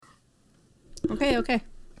Okay.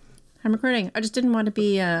 I'm recording. I just didn't want to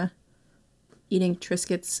be eating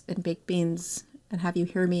Triscuits and baked beans and have you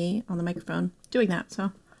hear me on the microphone doing that,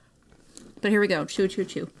 so. But here we go. Chew, chew,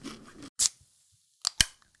 chew.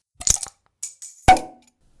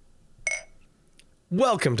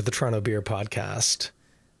 Welcome to the Toronto Beer Podcast.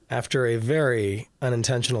 After a very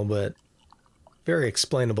unintentional but very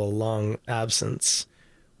explainable long absence,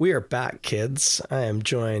 we are back, kids. I am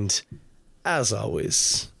joined, as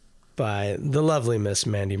always, by the lovely Miss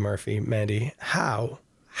Mandy Murphy. Mandy, how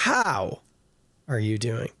are you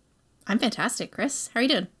doing? I'm fantastic, Chris. How are you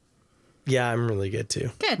doing? Yeah, I'm really good too.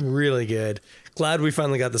 Good. Really good. Glad we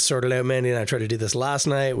finally got this sorted out, Mandy and I tried to do this last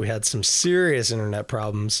night. We had some serious internet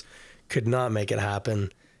problems. Could not make it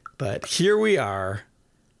happen. But here we are.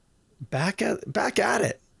 Back at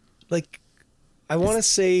it. Like, I want to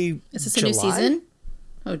say Is this July? a new season?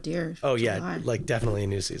 Oh, dear. Oh, yeah. July. Like, definitely a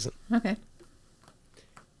new season. Okay.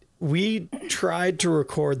 We tried to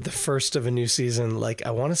record the first of a new season, like,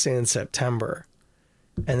 I want to say in September.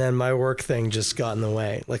 And then my work thing just got in the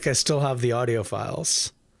way. Like, I still have the audio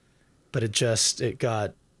files, but it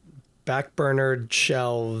got backburnered,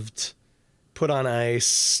 shelved, put on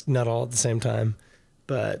ice, not all at the same time.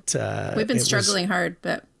 But We've been struggling hard,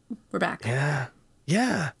 but we're back.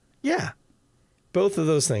 Yeah. Both of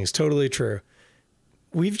those things, totally true.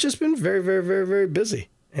 We've just been very, very, very, very busy.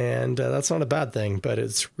 And that's not a bad thing, but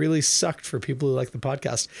it's really sucked for people who like the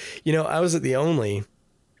podcast. You know, I was at the Only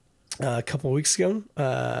a couple of weeks ago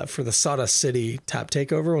for the Sawdust City Tap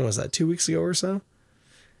Takeover. When was that, 2 weeks ago or so?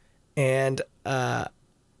 And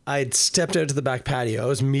I'd stepped out to the back patio. I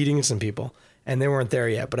was meeting some people, and they weren't there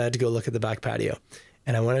yet, but I had to go look at the back patio.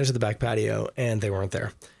 And I went out to the back patio, and they weren't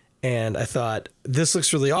there. And I thought, this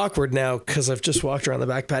looks really awkward now because I've just walked around the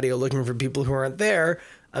back patio looking for people who aren't there.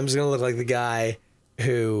 I'm just going to look like the guy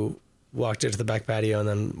who walked out to the back patio and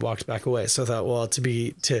then walked back away. So I thought, well, to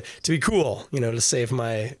be cool, you know, to save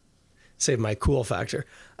my cool factor,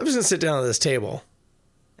 I'm just going to sit down at this table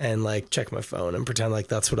and like check my phone and pretend like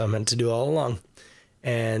that's what I meant to do all along.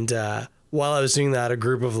 And while I was doing that, a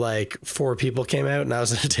group of like 4 people came out, and I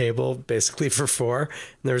was at a table basically for 4. And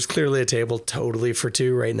there was clearly a table totally for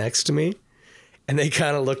 2 right next to me. And they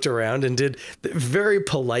kind of looked around and did very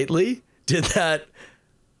politely did that.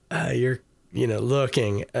 You're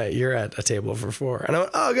at a table for 4. And I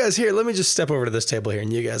went, oh, guys, here, let me just step over to this table here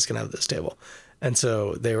and you guys can have this table. And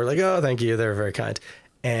so they were like, oh, thank you. They were very kind.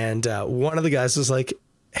 And one of the guys was like,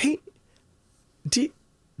 hey, do you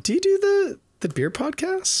do the beer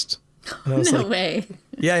podcast? And I was No like, way.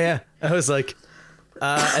 Yeah. I was like,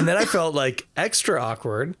 and then I felt like extra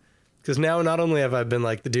awkward because now not only have I been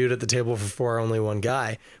like the dude at the table for 4, only one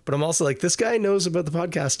guy, but I'm also like, this guy knows about the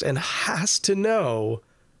podcast and has to know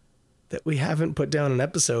that we haven't put down an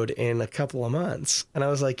episode in a couple of months. And I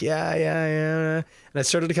was like, yeah. And I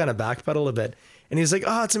started to kind of backpedal a bit. And he's like,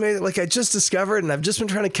 oh, it's amazing. Like, I just discovered, and I've just been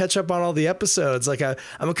trying to catch up on all the episodes. Like, I'm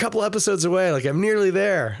a couple episodes away. Like, I'm nearly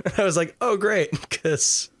there. And I was like, oh, great.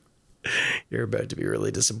 Because you're about to be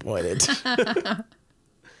really disappointed.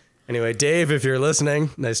 Anyway, Dave, if you're listening,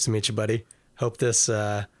 nice to meet you, buddy. Hope this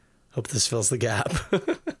fills the gap.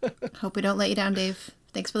 Hope we don't let you down, Dave.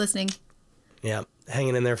 Thanks for listening. Yeah,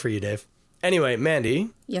 hanging in there for you, Dave. Anyway, Mandy.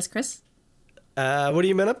 Yes, Chris? What have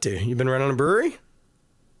you been up to? You been running a brewery?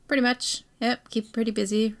 Pretty much. Yep. Keep pretty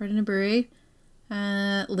busy. Running a brewery.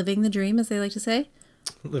 Living the dream, as they like to say.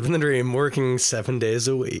 Living the dream, working 7 days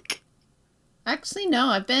a week. Actually, no.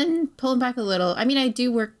 I've been pulling back a little. I mean, I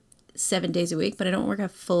do work 7 days a week, but I don't work a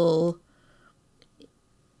full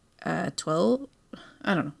 12.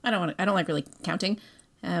 I don't know. I don't like really counting.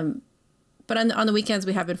 But on the weekends,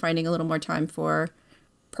 we have been finding a little more time for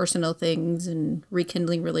personal things and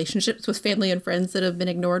rekindling relationships with family and friends that have been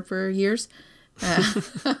ignored for years,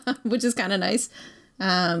 which is kind of nice.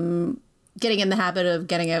 Getting in the habit of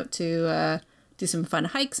getting out to do some fun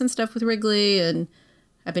hikes and stuff with Wrigley. And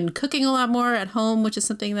I've been cooking a lot more at home, which is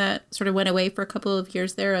something that sort of went away for a couple of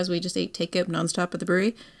years there as we just ate takeout nonstop at the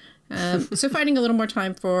brewery. So finding a little more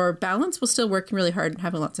time for balance while still working really hard and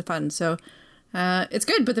having lots of fun. So it's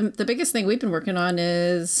good, but the biggest thing we've been working on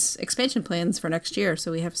is expansion plans for next year. So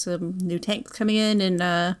we have some new tanks coming in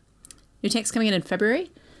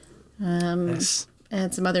February, Nice.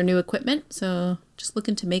 and some other new equipment. So just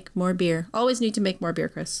looking to make more beer. Always need to make more beer,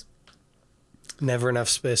 Chris. Never enough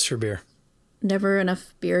space for beer. Never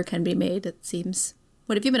enough beer can be made, it seems.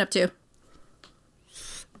 What have you been up to?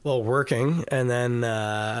 Well, working, and then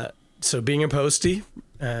so being a postie.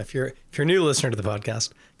 If you're a new listener to the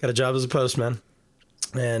podcast, got a job as a postman,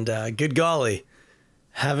 and good golly,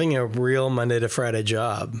 having a real Monday to Friday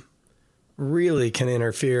job really can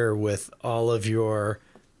interfere with all of your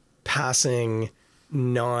passing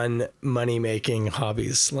non-money making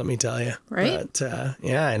hobbies, let me tell you. Right? But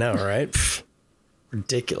yeah, I know, right? Pff,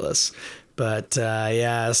 ridiculous. But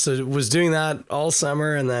yeah, so was doing that all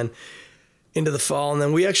summer and then into the fall. And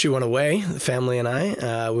then we actually went away, the family and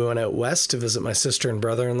I. We went out west to visit my sister and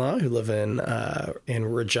brother-in-law who live in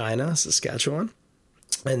Regina, Saskatchewan.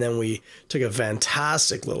 And then we took a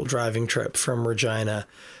fantastic little driving trip from Regina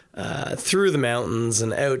through the mountains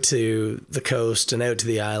and out to the coast and out to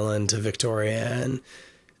the island to Victoria, and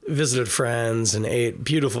visited friends and ate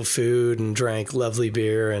beautiful food and drank lovely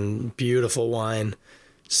beer and beautiful wine.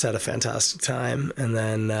 Just had a fantastic time. And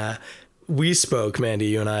then we spoke, Mandy,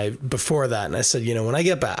 you and I, before that. And I said, you know, when I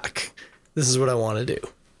get back, this is what I want to do.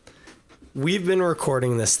 We've been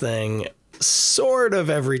recording this thing sort of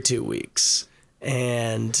every 2 weeks.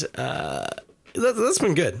 And that's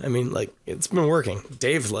been good. I mean, like, it's been working.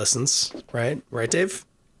 Dave listens, right? Right, Dave?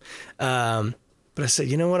 But I said,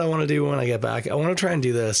 you know what I want to do when I get back? I want to try and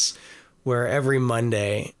do this where every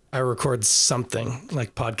Monday I record something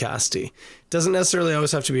like podcasty. Doesn't necessarily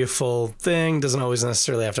always have to be a full thing. Doesn't always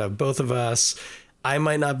necessarily have to have both of us. I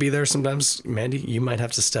might not be there sometimes. Mandy, you might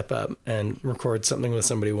have to step up and record something with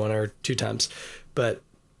somebody 1 or 2 times. But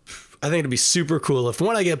I think it'd be super cool if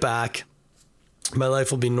when I get back, my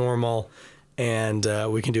life will be normal and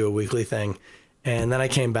we can do a weekly thing. And then I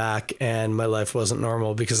came back and my life wasn't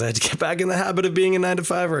normal because I had to get back in the habit of being a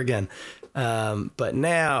 9-to-5er again. But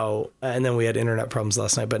now, and then we had internet problems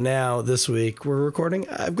last night, but now this week we're recording.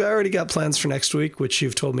 Already got plans for next week, which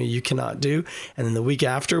you've told me you cannot do. And then the week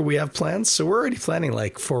after we have plans. So we're already planning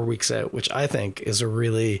like 4 weeks out, which I think is a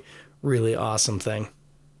really, really awesome thing.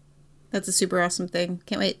 That's a super awesome thing.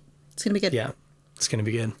 Can't wait. It's going to be good. Yeah. It's going to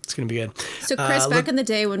be good. It's going to be good. So Chris, back in the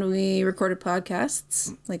day when we recorded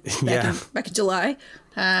podcasts, like back in July,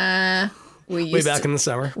 we used way back in the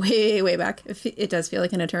summer. Way back. It does feel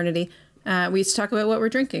like an eternity. We used to talk about what we're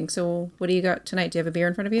drinking. So what do you got tonight? Do you have a beer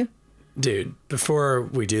in front of you? Dude, before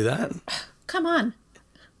we do that. Come on.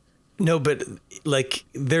 No, but like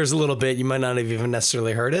there's a little bit, you might not have even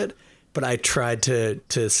necessarily heard it, but I tried to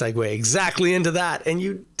segue exactly into that and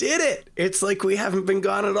you did it. It's like we haven't been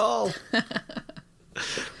gone at all.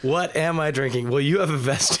 What am I drinking? Well, you have a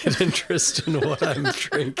vested interest in what I'm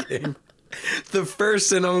drinking. The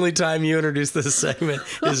first and only time you introduce this segment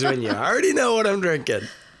is when you already know what I'm drinking.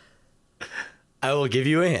 I will give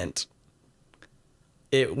you a hint.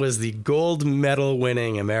 It was the gold medal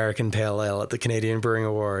winning American Pale Ale at the Canadian Brewing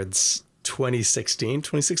Awards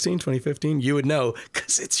 2015. You would know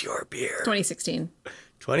because it's your beer.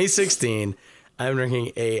 2016. I'm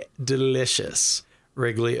drinking a delicious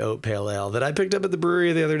Wrigley Oat Pale Ale that I picked up at the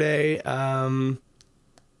brewery the other day. I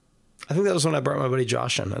think that was when I brought my buddy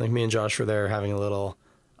Josh in. I think me and Josh were there having a little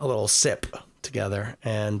sip together.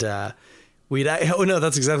 And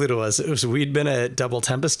that's exactly what it was. We'd been at Double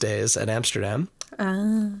Tempest Days at Amsterdam.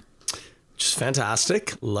 Just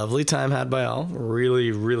fantastic. Lovely time had by all.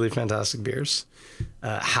 Really, really fantastic beers.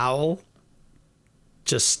 Howl.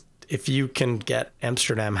 Just if you can get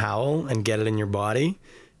Amsterdam Howl and get it in your body,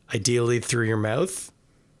 ideally through your mouth,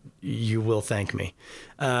 you will thank me.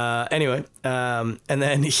 Anyway, and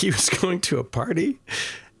then he was going to a party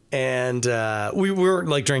and we weren't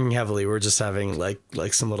like drinking heavily. We were just having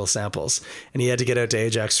like some little samples, and he had to get out to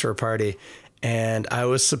Ajax for a party. And I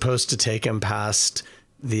was supposed to take him past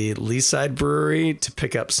the Leaside Brewery to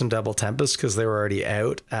pick up some Double Tempest because they were already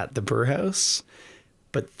out at the brew house.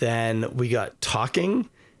 But then we got talking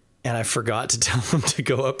and I forgot to tell him to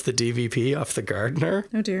go up the DVP off the Gardner.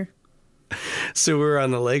 Oh, dear. So we were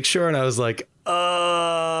on the lakeshore and I was like,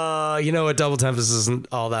 you know what? Double Tempest isn't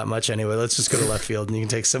all that much anyway. Let's just go to left field and you can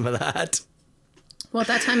take some of that. Well, at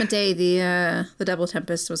that time of day, the Double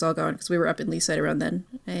Tempest was all gone because we were up in Leaside around then.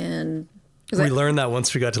 And we learned that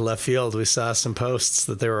once we got to left field, we saw some posts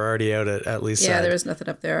that they were already out at Leaside. Yeah, there was nothing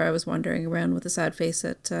up there. I was wandering around with a sad face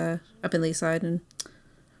up in Leaside, and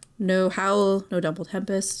no Howl, no Double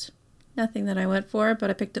Tempest, nothing that I went for. But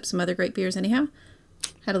I picked up some other great beers anyhow.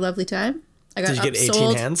 Had a lovely time. I got. Did you get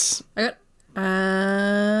 18 hands? I got.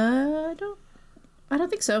 I don't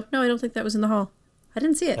think so. No, I don't think that was in the hall. I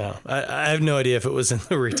didn't see it. Oh, I have no idea if it was in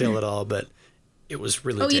the retail at all, but it was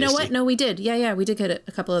really tasty. You know what? No, we did. Yeah, we did get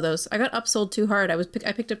a couple of those. I got upsold too hard. I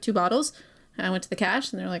picked up 2 bottles. And I went to the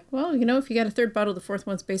cash, and they're like, well, you know, if you get a 3rd bottle, the 4th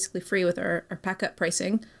one's basically free with our pack-up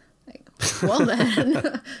pricing. Like, well,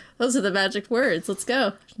 then, those are the magic words. Let's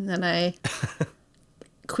go. And then I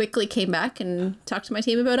quickly came back and talked to my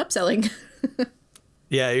team about upselling.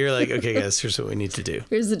 Yeah, you're like, okay, guys, here's what we need to do.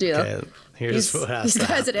 Here's the deal. Okay, here's what has to happen. These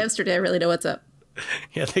guys at Amsterdam really know what's up.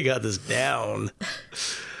 Yeah, they got this down.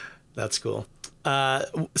 That's cool.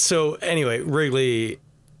 So anyway, Wrigley,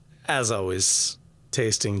 as always,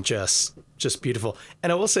 tasting just beautiful.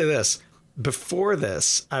 And I will say this. Before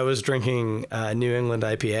this, I was drinking New England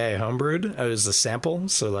IPA homebrewed. It was a sample,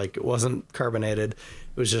 so like it wasn't carbonated.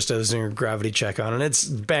 It was just I was doing a gravity check on, and it's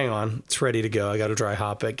bang on. It's ready to go. I got to dry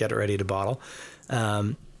hop it, get it ready to bottle.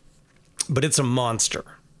 But it's a monster.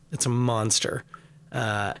 It's a monster.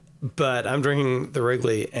 But I'm drinking the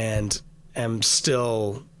Wrigley and am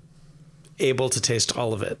still able to taste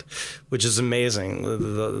all of it, which is amazing.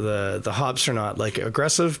 The hops are not like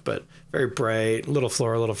aggressive, but very bright, little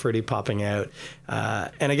floral, little fruity popping out.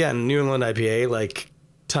 And again, New England IPA, like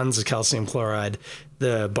tons of calcium chloride.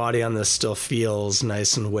 The body on this still feels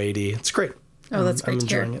nice and weighty. It's great. Oh, that's great I'm to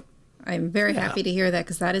hear. enjoying it. I'm very happy to hear that,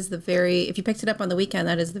 because that is the very, if you picked it up on the weekend,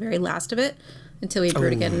 that is the very last of it until we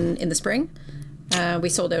brewed again in the spring. We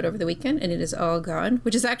sold out over the weekend and it is all gone,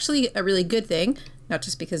 which is actually a really good thing. Not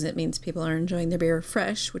just because it means people are enjoying their beer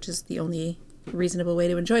fresh, which is the only reasonable way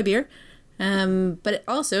to enjoy beer. But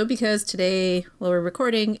also because today, while we're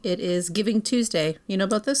recording, it is Giving Tuesday. You know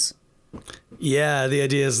about this? Yeah, the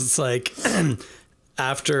idea is it's like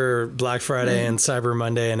after Black Friday and Cyber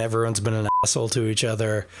Monday and everyone's been an asshole to each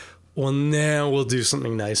other, well, now we'll do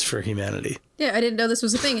something nice for humanity. Yeah, I didn't know this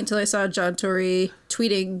was a thing until I saw John Tory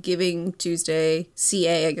tweeting Giving Tuesday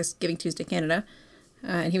CA, I guess Giving Tuesday Canada.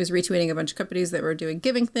 And he was retweeting a bunch of companies that were doing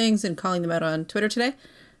giving things and calling them out on Twitter today.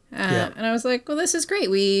 And I was like, well, this is great.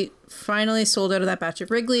 We finally sold out of that batch of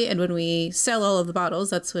Wrigley. And when we sell all of the bottles,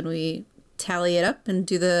 that's when we tally it up and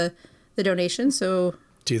do the donation. So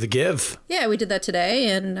do the give. Yeah, we did that today.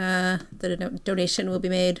 And the donation will be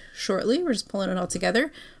made shortly. We're just pulling it all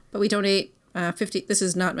together. But we donate 50. This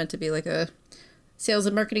is not meant to be like a sales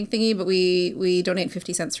and marketing thingy, but we donate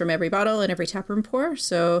 50 cents from every bottle and every taproom pour.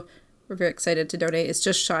 So we're very excited to donate. It's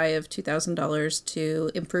just shy of $2,000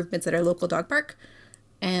 to improvements at our local dog park.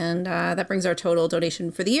 And that brings our total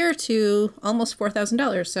donation for the year to almost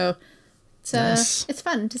 $4,000. So it's nice. It's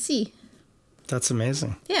fun to see. That's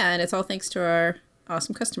amazing. Yeah, and it's all thanks to our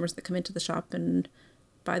awesome customers that come into the shop and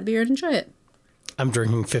buy the beer and enjoy it. I'm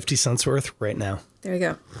drinking 50 cents worth right now. There you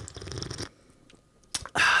go.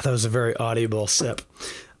 That was a very audible sip.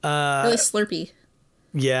 Really slurpy.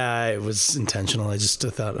 Yeah, it was intentional. I just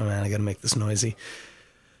thought, oh man, I got to make this noisy.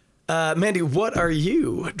 Mandy, what are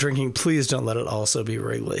you drinking? Please don't let it also be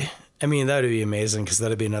Wrigley. I mean, that would be amazing because that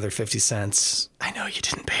would be another 50 cents. I know you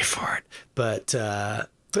didn't pay for it, but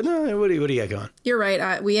no, what do you got going? You're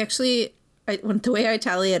right. We actually, the way I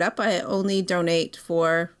tally it up, I only donate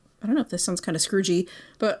for, I don't know if this sounds kind of Scroogey,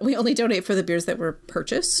 but we only donate for the beers that were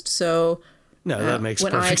purchased. So no, that makes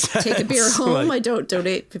when perfect sense. When I take a beer home, I don't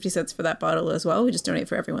donate 50 cents for that bottle as well. We just donate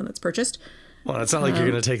for everyone that's purchased. Well, it's not like you're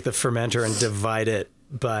going to take the fermenter and divide it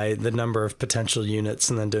by the number of potential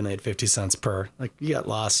units and then donate 50 cents per. Like, you got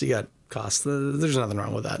loss, you got costs. There's nothing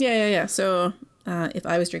wrong with that. Yeah. So if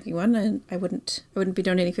I was drinking one, I wouldn't be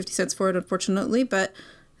donating 50 cents for it, unfortunately. But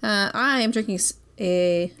I am drinking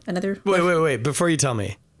another. Wait. Before you tell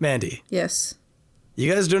me, Mandy. Yes.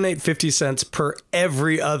 You guys donate 50 cents per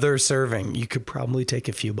every other serving. You could probably take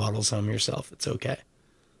a few bottles home yourself. It's okay.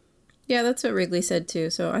 Yeah, that's what Wrigley said too.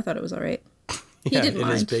 So I thought it was all right. He yeah, didn't in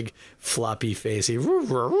mind. his big floppy facey kind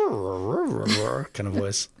of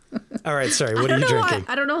voice. All right, sorry. What are you drinking?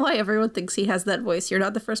 I don't know why everyone thinks he has that voice. You're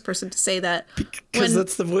not the first person to say that. Because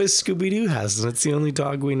that's the voice Scooby-Doo has, and it's the only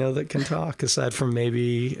dog we know that can talk, aside from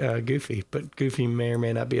maybe Goofy. But Goofy may or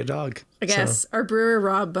may not be a dog. I guess. Our brewer,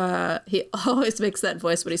 Rob, he always makes that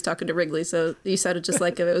voice when he's talking to Wrigley, so you sounded just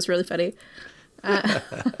like him. It was really funny.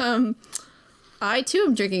 I, too,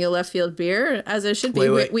 am drinking a Left Field beer, as I should be.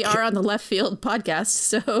 Wait. We are on the Left Field podcast,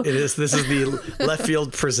 so... It is. This is the Left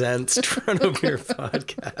Field Presents Toronto Beer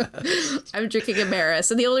Podcast. I'm drinking a Maris,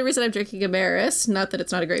 and the only reason I'm drinking a Maris, not that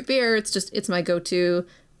it's not a great beer, it's my go-to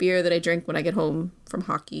beer that I drink when I get home from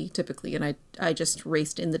hockey, typically, and I just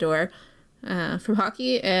raced in the door from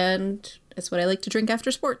hockey, and it's what I like to drink after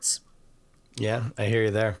sports. Yeah, I hear you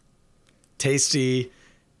there. Tasty...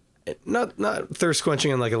 Not thirst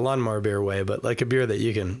quenching in like a lawnmower beer way, but like a beer that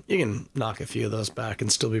you can knock a few of those back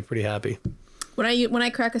and still be pretty happy. When I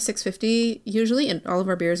crack a 650, usually, and all of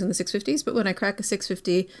our beers in the 650s, but when I crack a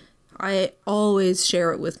 650, I always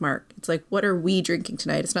share it with Mark. It's like, what are we drinking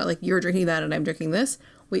tonight? It's not like you're drinking that and I'm drinking this.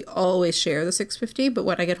 We always share the 650, but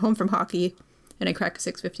when I get home from hockey and I crack a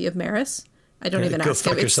 650 of Maris, I don't even ask him. Go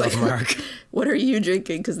fuck yourself, like, Mark. What are you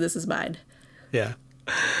drinking? Because this is mine. Yeah.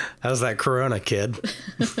 How's that Corona, kid?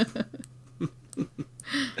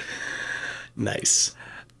 Nice.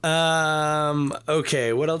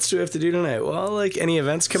 Okay, what else do we have to do tonight? Well, like, any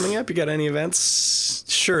events coming up? You got any events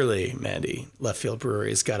surely, Mandy, Left Field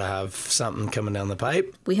Brewery's got to have something coming down the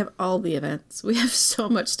pipe. We have all the events. We have so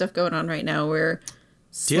much stuff going on right now. Do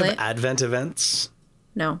you have Advent events?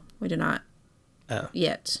 No, we do not. Oh.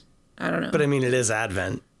 Yet. I don't know. But I mean, it is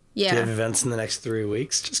Advent. Yeah. Do you have events in the next 3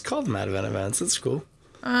 weeks? Just call them Advent events. That's cool.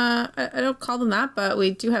 I don't call them that, but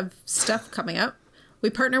we do have stuff coming up.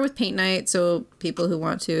 We partner with Paint Night, so people who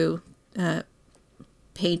want to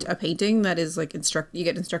paint a painting that is like you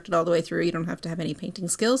get instructed all the way through. You don't have to have any painting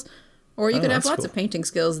skills, or you could have lots of painting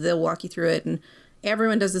skills. They'll walk you through it, and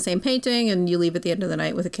everyone does the same painting, and you leave at the end of the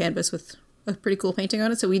night with a canvas with a pretty cool painting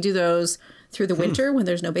on it. So we do those through the winter when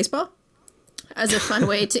there's no baseball, as a fun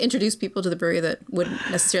way to introduce people to the brewery that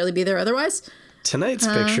wouldn't necessarily be there otherwise. Tonight's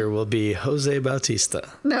picture will be Jose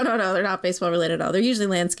Bautista. No, they're not baseball related at all. They're usually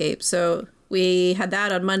landscape. So we had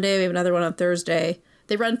that on Monday. We have another one on Thursday.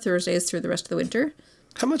 They run Thursdays through the rest of the winter.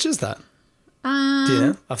 How much is that? Do you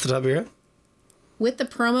know off the top of your head? With the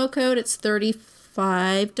promo code, it's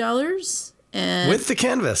 $35. And with the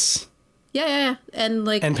canvas. Yeah. And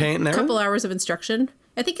paint and a couple hours of instruction.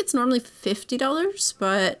 I think it's normally $50,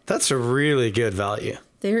 but that's a really good value.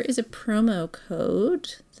 There is a promo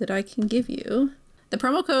code that I can give you. The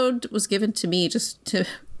promo code was given to me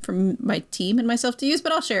from my team and myself to use,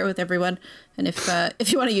 but I'll share it with everyone. And if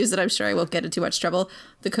you want to use it, I'm sure I won't get in too much trouble.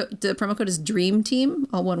 The promo code is Dream Team,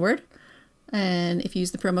 all one word. And if you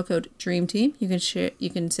use the promo code Dream Team, you can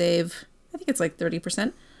save, I think it's like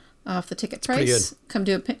 30% off the ticket price.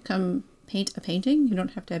 Come paint a painting. You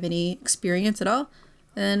don't have to have any experience at all,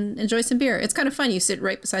 and enjoy some beer. It's kind of fun. You sit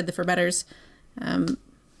right beside the fermenters.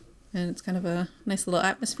 And it's kind of a nice little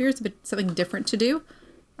atmosphere. It's a bit something different to do.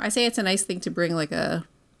 I say it's a nice thing to bring like a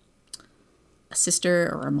sister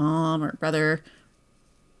or a mom or a brother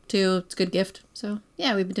to. It's a good gift. So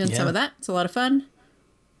yeah, we've been doing some of that. It's a lot of fun.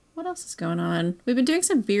 What else is going on? We've been doing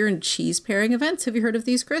some beer and cheese pairing events. Have you heard of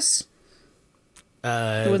these, Chris?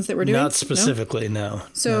 The ones that we're doing? Not specifically, no.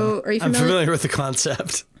 So are you familiar? I'm familiar with the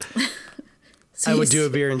concept. I would do a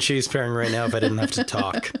beer and cheese pairing right now if I didn't have to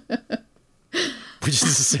talk. Which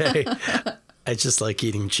is to say, I just like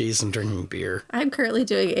eating cheese and drinking beer. I'm currently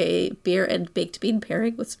doing a beer and baked bean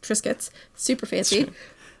pairing with some Triscuits. Super fancy.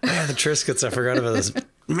 Yeah, the Triscuits. I forgot about this.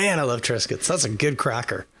 Man, I love Triscuits. That's a good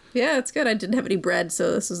cracker. Yeah, it's good. I didn't have any bread,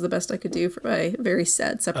 so this is the best I could do for my very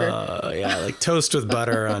sad supper. Yeah, like toast with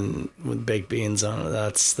butter with baked beans on it.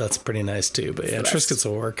 That's pretty nice too. But yeah, Triscuits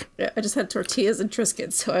will work. Yeah, I just had tortillas and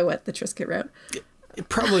Triscuits, so I went the Triscuit route.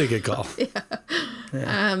 Probably a good call.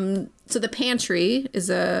 Yeah. So the Pantry is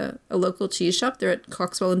a local cheese shop. They're at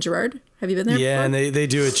Coxwell and Gerrard. Have you been there before? And they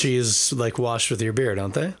do a cheese like washed with your beer,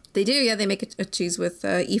 don't they? They do, yeah. They make a cheese with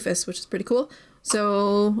EFIS, which is pretty cool.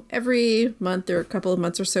 So every month or a couple of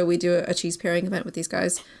months or so, we do a cheese pairing event with these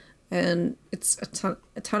guys. And it's a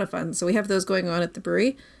ton of fun. So we have those going on at the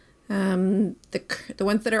brewery. The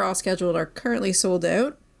ones that are all scheduled are currently sold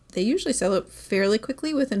out. They usually sell out fairly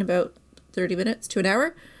quickly within about 30 minutes to an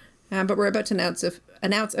hour. But we're about to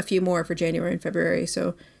announce a few more for January and February.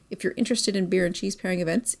 So if you're interested in beer and cheese pairing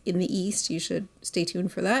events in the East, you should stay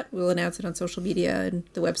tuned for that. We'll announce it on social media and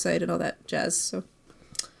the website and all that jazz. So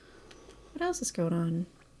what else is going on?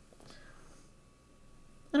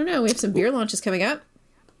 I don't know. We have some beer launches coming up.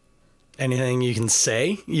 Anything you can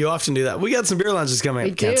say? You often do that. We got some beer launches coming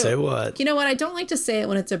up. Can't say what. You know what? I don't like to say it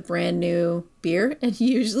when it's a brand new beer. And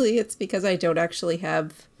usually it's because I don't actually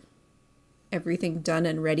have everything done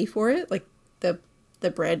and ready for it. Like the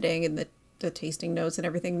branding and the tasting notes and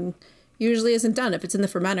everything usually isn't done. If it's in the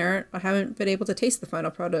fermenter, I haven't been able to taste the final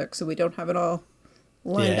product, so we don't have it all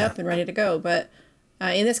lined up and ready to go. But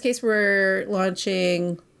in this case, we're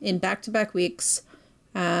launching in back-to-back weeks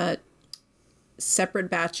separate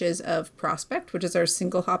batches of Prospect, which is our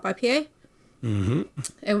single hop IPA. Mm-hmm.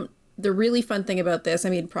 And the really fun thing about this, I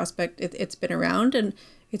mean, Prospect, it's been around and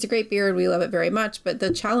it's a great beer and we love it very much. But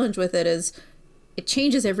the challenge with it is it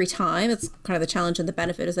changes every time. It's kind of the challenge, and the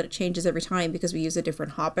benefit is that it changes every time because we use a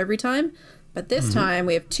different hop every time. But this time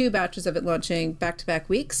we have 2 batches of it launching back-to-back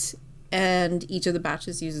weeks, and each of the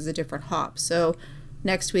batches uses a different hop. So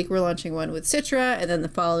next week we're launching one with Citra, and then the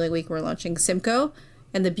following week we're launching Simcoe.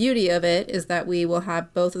 And the beauty of it is that we will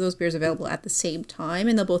have both of those beers available at the same time,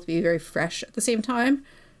 and they'll both be very fresh at the same time.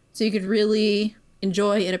 So you could really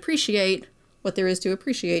enjoy and appreciate what there is to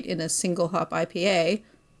appreciate in a single hop IPA,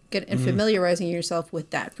 familiarizing yourself with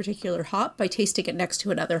that particular hop by tasting it next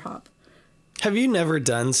to another hop. Have you never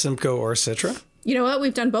done Simcoe or Citra? You know what?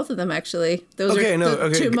 We've done both of them, actually. Those are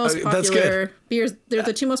the two most popular beers. They're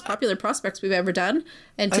the 2 most popular Prospects we've ever done.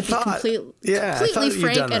 And to be completely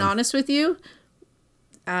frank and honest with you,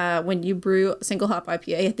 when you brew a single hop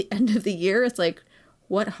IPA at the end of the year, it's like,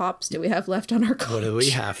 what hops do we have left on our college? What do we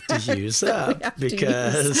have to use up?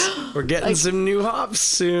 Because we're getting some new hops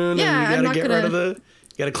soon, Yeah, and we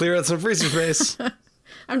gotta clear out some freezer space.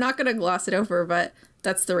 I'm not gonna gloss it over, but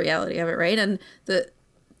that's the reality of it, right? And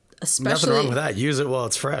especially nothing wrong with that. Use it while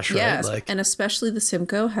it's fresh, right? Yeah, and especially the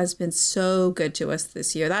Simcoe has been so good to us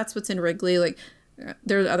this year. That's what's in Wrigley. Like,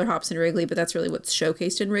 there's other hops in Wrigley, but that's really what's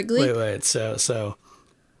showcased in Wrigley. Wait. So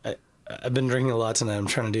I've been drinking a lot tonight. I'm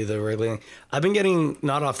trying to do the Wrigley. I've been getting,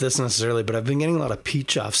 not off this necessarily, but I've been getting a lot of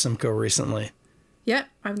peach off Simcoe recently. Yeah,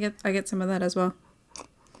 I get some of that as well.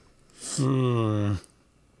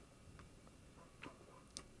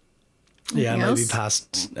 Yeah, maybe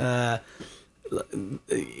past.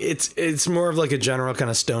 It's more of like a general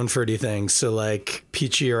kind of stone fruity thing. So like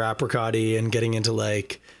peachy or apricot-y, and getting into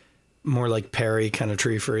like more like perry kind of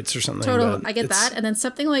tree fruits or something. Total, I get that, and then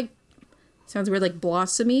something like, sounds weird, like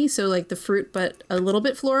blossomy. So like the fruit, but a little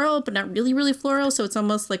bit floral, but not really, really floral. So it's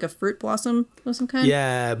almost like a fruit blossom of some kind.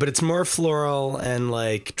 Yeah, but it's more floral and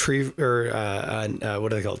like tree or what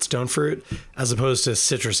do they call it? Stone fruit, as opposed to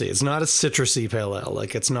citrusy. It's not a citrusy pale ale.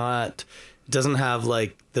 Like it's not. It doesn't have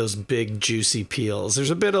like those big juicy peels. There's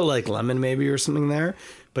a bit of like lemon maybe or something there,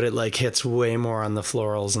 but it like hits way more on the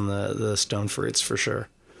florals and the stone fruits for sure.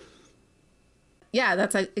 Yeah,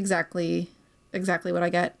 that's exactly what I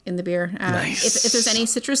get in the beer. Nice. If there's any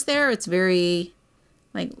citrus there, it's very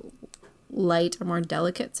like light or more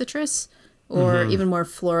delicate citrus, or even more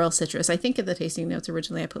floral citrus. I think in the tasting notes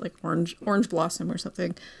originally I put like orange blossom or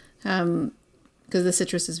something, because the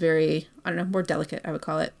citrus is very, I don't know, more delicate, I would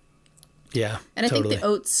call it. Yeah, and I totally. think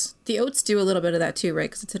the oats do a little bit of that too, right?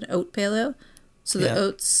 Because it's an oat pale ale, so the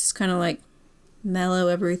oats kind of like mellow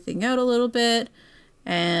everything out a little bit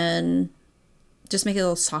and just make it a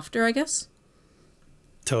little softer, I guess.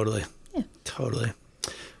 Totally. Yeah. Totally.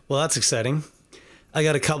 Well, that's exciting. I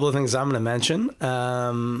got a couple of things I'm going to mention.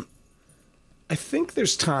 I think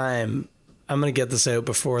there's time. I'm going to get this out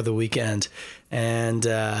before the weekend. And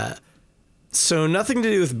so nothing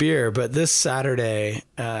to do with beer, but this Saturday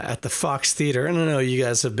at the Fox Theater, and I know you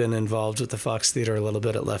guys have been involved with the Fox Theater a little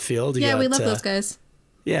bit at Left Field. We love those guys.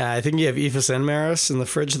 Yeah, I think you have Aoife's and Maris in the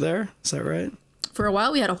fridge there. Is that right? For a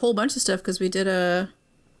while, we had a whole bunch of stuff because we did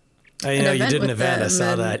you did an event. I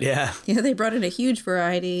saw that. Yeah. Yeah, they brought in a huge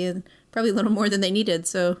variety and probably a little more than they needed.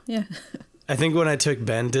 So, yeah. I think when I took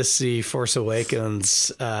Ben to see Force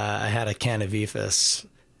Awakens, I had a can of Aoife's.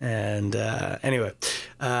 And anyway,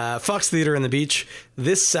 Fox Theater in the Beach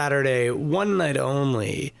this Saturday, one night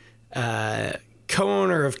only.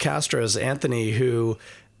 Co-owner of Castro's, Anthony, who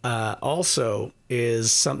also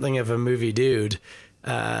is something of a movie dude.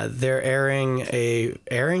 They're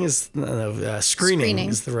screening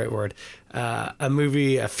is the right word.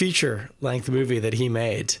 A feature length movie that he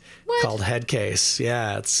made called Headcase.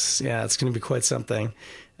 Yeah, it's going to be quite something.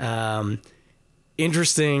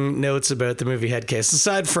 Interesting notes about the movie Headcase,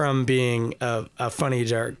 aside from being a funny,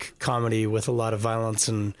 dark comedy with a lot of violence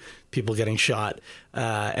and people getting shot,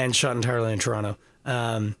 and shot entirely in Toronto.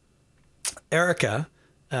 Erica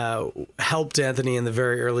helped Anthony in the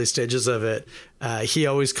very early stages of it. He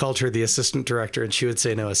always called her the assistant director, and she would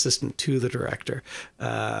say, no, assistant to the director.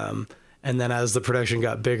 And then as the production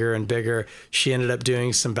got bigger and bigger, she ended up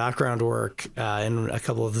doing some background work in a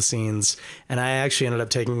couple of the scenes. And I actually ended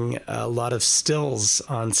up taking a lot of stills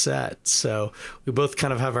on set. So we both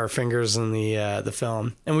kind of have our fingers in the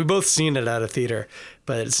film. And we both seen it at a theater,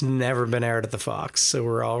 but it's never been aired at the Fox. So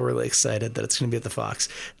we're all really excited that it's going to be at the Fox.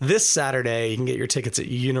 This Saturday, you can get your tickets at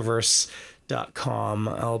universe.com.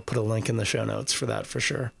 I'll put a link in the show notes for that for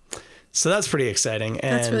sure. So that's pretty exciting.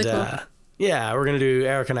 That's really cool. Yeah,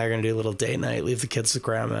 Eric and I are going to do a little date night, leave the kids with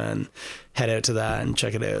grandma and head out to that and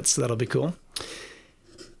check it out. So that'll be cool.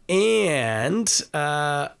 And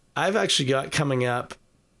I've actually got coming up,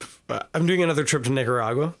 I'm doing another trip to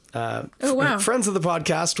Nicaragua. Oh, wow. Friends of the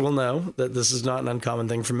podcast will know that this is not an uncommon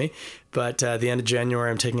thing for me. But at the end of January,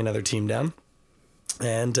 I'm taking another team down.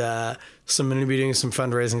 And so I'm going to be doing some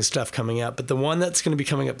fundraising stuff coming up. But the one that's going to be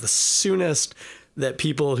coming up the soonest that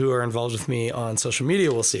people who are involved with me on social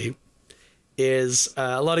media will see is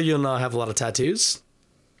a lot of you know I have a lot of tattoos.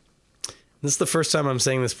 This is the first time I'm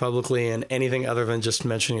saying this publicly and anything other than just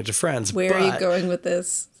mentioning it to friends. Where are you going with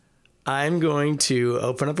this? I'm going to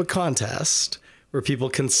open up a contest where people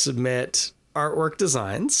can submit artwork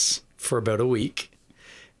designs for about a week.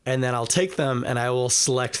 And then I'll take them and I will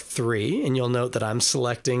select 3. And you'll note that I'm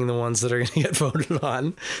selecting the ones that are going to get voted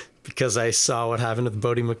on because I saw what happened with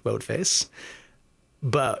Bodie McBoatface.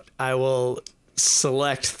 But I will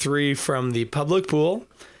select 3 from the public pool,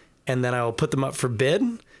 and then I will put them up for bid,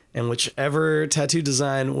 and whichever tattoo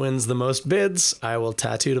design wins the most bids, I will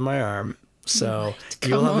tattoo to my arm. So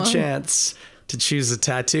Come you'll have on. a chance to choose a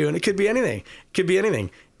tattoo, and it could be anything. It could be anything.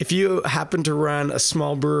 If you happen to run a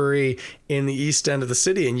small brewery in the east end of the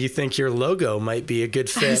city and you think your logo might be a good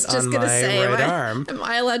I was fit just on gonna my say, right arm, am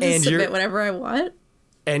I allowed to and you're- submit whatever I want?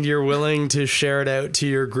 and you're willing to share it out to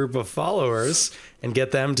your group of followers and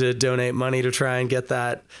get them to donate money to try and get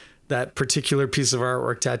that particular piece of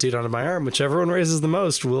artwork tattooed onto my arm, whichever one raises the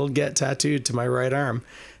most will get tattooed to my right arm.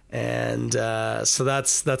 And so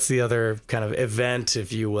that's the other kind of event,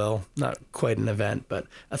 if you will. Not quite an event, but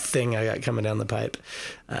a thing I got coming down the pipe.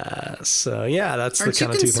 So yeah, that's Aren't the you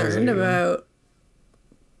kind of two things. concerned about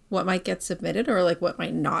what might get submitted or like what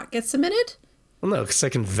might not get submitted? Well, no, because I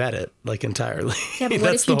can vet it like entirely. Yeah, but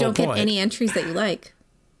what That's if you the whole don't get point. any entries that you like?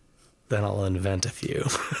 Then I'll invent a few.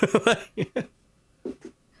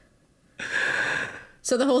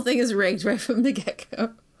 So the whole thing is rigged right from the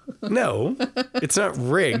get-go. No, it's not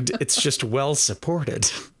rigged. It's just well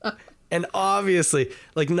supported. And obviously,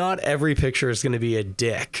 like, not every picture is going to be a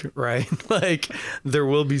dick, right? Like, there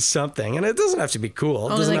will be something. And it doesn't have to be cool.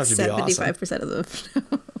 It Only doesn't like have to be awesome. 75% of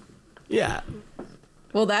them. Yeah.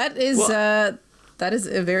 Well, that is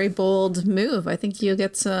a very bold move. I think you'll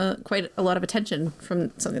get quite a lot of attention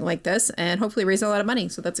from something like this and hopefully raise a lot of money.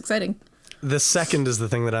 So that's exciting. The second is the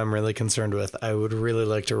thing that I'm really concerned with. I would really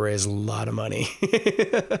like to raise a lot of money.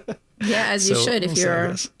 Yeah, as you So, should if we'll see how it you're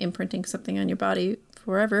goes. imprinting something on your body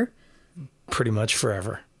forever. Pretty much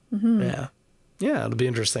forever. Yeah. Yeah, it'll be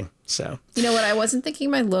interesting. So, You know what? I wasn't thinking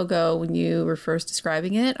my logo when you were first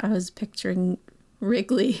describing it. I was picturing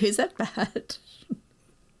Wrigley. Is that bad?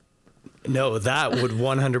 no, that would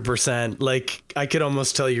 100%, like, I could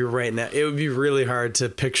almost tell you right now, it would be really hard to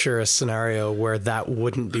picture a scenario where that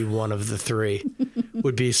wouldn't be one of the three.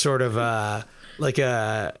 Would be sort of like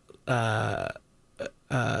a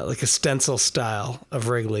stencil style of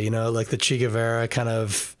Wrigley, you know, like the Che Guevara kind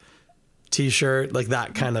of t-shirt, like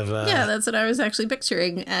that kind of. Yeah, that's what I was actually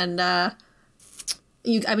picturing. And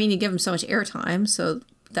you give him so much airtime, so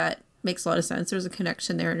that makes a lot of sense. There's a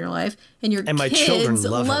connection there in your life, and your my kids children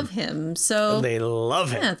love him. So They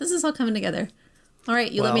love it. yeah, this is all coming together. All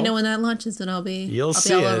right, you let me Well, know when that launches, and I'll be You'll I'll see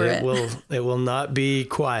be all it. over It will not be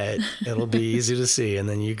quiet. It'll be easy to see. And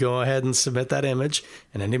then you go ahead and submit that image.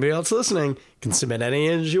 And anybody else listening can submit any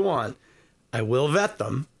image you want. I will vet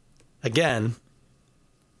them. Again,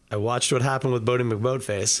 I watched what happened with Bodie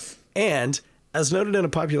McBoatface. And as noted in a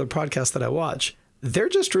popular podcast that I watch, they're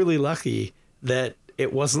just really lucky that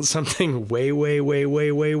it wasn't something way, way, way,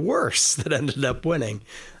 way, way worse that ended up winning.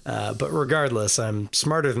 But regardless, I'm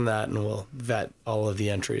smarter than that and will vet all of the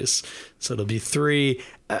entries. So it'll be 3.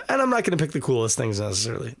 And I'm not going to pick the coolest things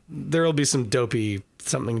necessarily. There'll be something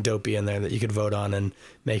dopey in there that you could vote on and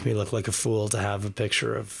make me look like a fool to have a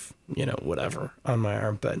picture of, you know, whatever on my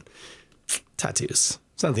arm. But tattoos,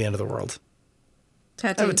 it's not the end of the world.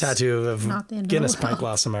 Tattoos. I have a tattoo of Not the end of Guinness the pint world.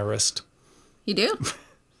 glass on my wrist. You do?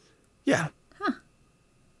 Yeah.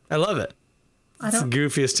 I love it. It's the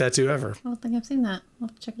goofiest tattoo ever. I don't think I've seen that. I'll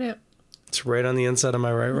have to check it out. It's right on the inside of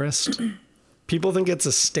my right wrist. People think it's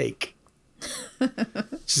a steak. Which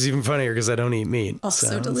is even funnier because I don't eat meat.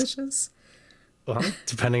 So delicious. Well,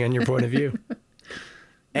 depending on your point of view.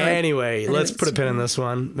 Anyway, let's put a pin in this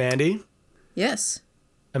one. Mandy, Yes,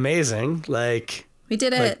 amazing. Like we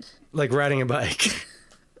did it. like riding a bike.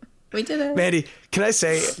 We did it. Mandy, can I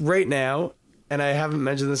say right now, and I haven't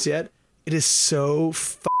mentioned this yet, it is so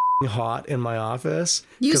f***ing hot in my office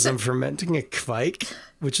because I'm fermenting a kvike,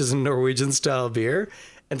 which is a Norwegian style beer.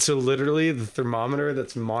 And so literally the thermometer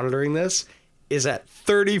that's monitoring this is at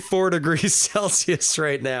 34 degrees Celsius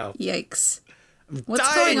right now. Yikes. What's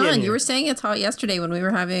dying going in on? here. You were saying it's hot yesterday when we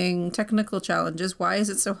were having technical challenges. Why is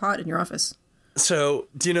it so hot in your office? So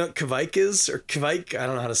do you know what kvike is? Or kvike? I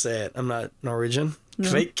don't know how to say it. I'm not Norwegian.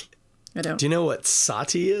 Kvike. I don't. Do you know what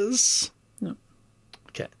sati is? No.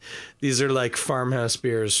 Okay. These are like farmhouse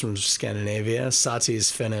beers from Scandinavia. Sati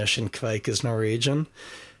is Finnish and kvike is Norwegian.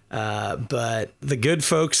 But the good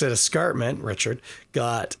folks at Escarpment, Richard,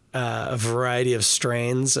 got a variety of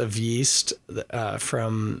strains of yeast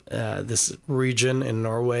from this region in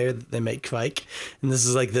Norway. They make kvike. And this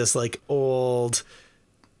is like this like old,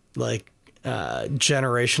 like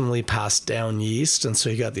generationally passed down yeast. And so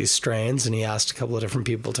he got these strains and he asked a couple of different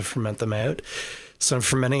people to ferment them out. So I'm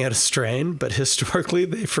fermenting out a strain, but historically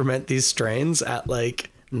they ferment these strains at like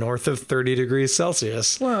north of 30 degrees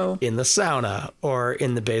Celsius. Whoa. In the sauna or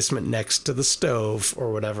in the basement next to the stove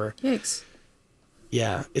or whatever. Yikes.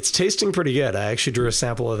 Yeah, it's tasting pretty good. I actually drew a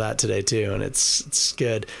sample of that today too, and it's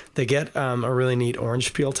good. They get a really neat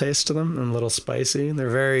orange peel taste to them and a little spicy. They're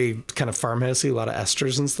very kind of farmhousey, a lot of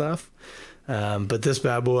esters and stuff. But this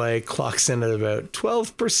bad boy clocks in at about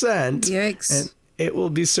 12%. Yikes. And it will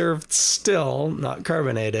be served still, not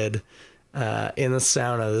carbonated, in the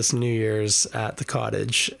sauna this New Year's at the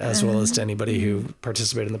cottage, as well as to anybody who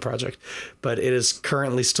participated in the project. But it is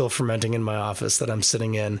currently still fermenting in my office that I'm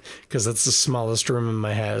sitting in because that's the smallest room in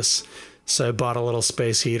my house. So I bought a little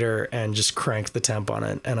space heater and just cranked the temp on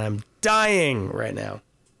it, and I'm dying right now.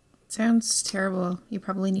 Sounds terrible. You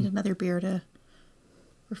probably need another beer to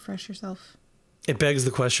refresh yourself. It begs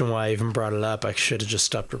the question why I even brought it up. I should have just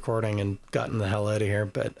stopped recording and gotten the hell out of here,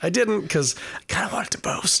 but I didn't because I kind of wanted to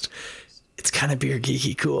boast. It's kind of beer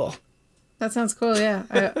geeky cool. That sounds cool, yeah.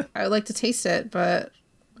 I would like to taste it, but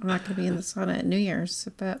I'm not going to be in the sauna at New Year's.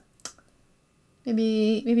 But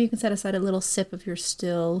maybe you can set aside a little sip of your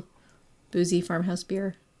still boozy farmhouse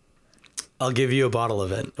beer. I'll give you a bottle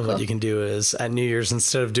of it. And Cool. what you can do is at New Year's,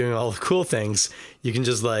 instead of doing all the cool things, you can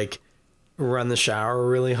just like run the shower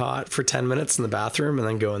really hot for 10 minutes in the bathroom and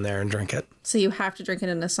then go in there and drink it. So you have to drink it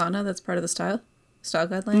in a sauna? That's part of the style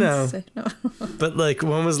guidelines? No. No. But like,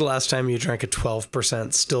 when was the last time you drank a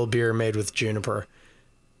 12% still beer made with juniper?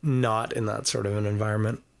 Not in that sort of an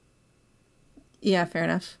environment. Yeah, fair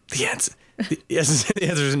enough. The answer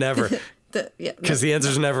is never. Because the answer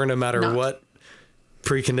is never, no matter Not. what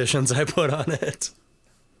preconditions I put on it.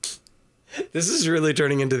 This is really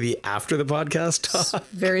turning into the after the podcast talk.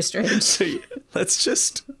 Very strange. So let's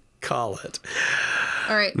just call it.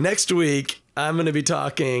 All right. Next week, I'm going to be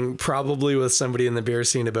talking probably with somebody in the beer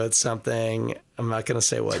scene about something. I'm not going to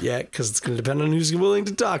say what yet because it's going to depend on who's willing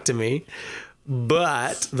to talk to me.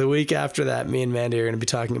 But the week after that, me and Mandy are going to be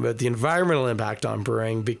talking about the environmental impact on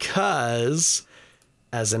brewing because,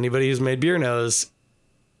 as anybody who's made beer knows,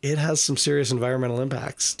 it has some serious environmental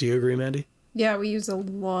impacts. Do you agree, Mandy? Yeah, we use a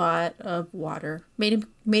lot of water. Made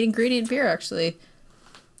ingredient beer, actually.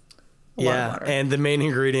 A lot of water. And the main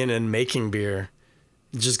ingredient in making beer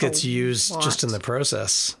just gets used lot. just in the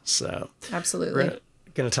process. So Absolutely. we're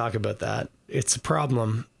going to talk about that. It's a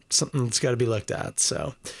problem, something that's got to be looked at.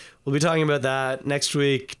 So we'll be talking about that next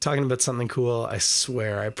week, talking about something cool. I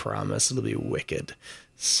swear, I promise it'll be wicked.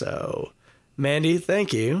 So, Mandy,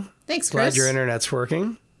 thank you. Thanks, Glad Chris. your internet's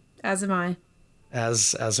working. As am I.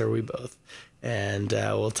 As are we both. And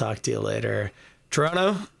we'll talk to you later.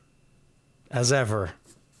 Toronto, as ever,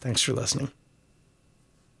 thanks for listening.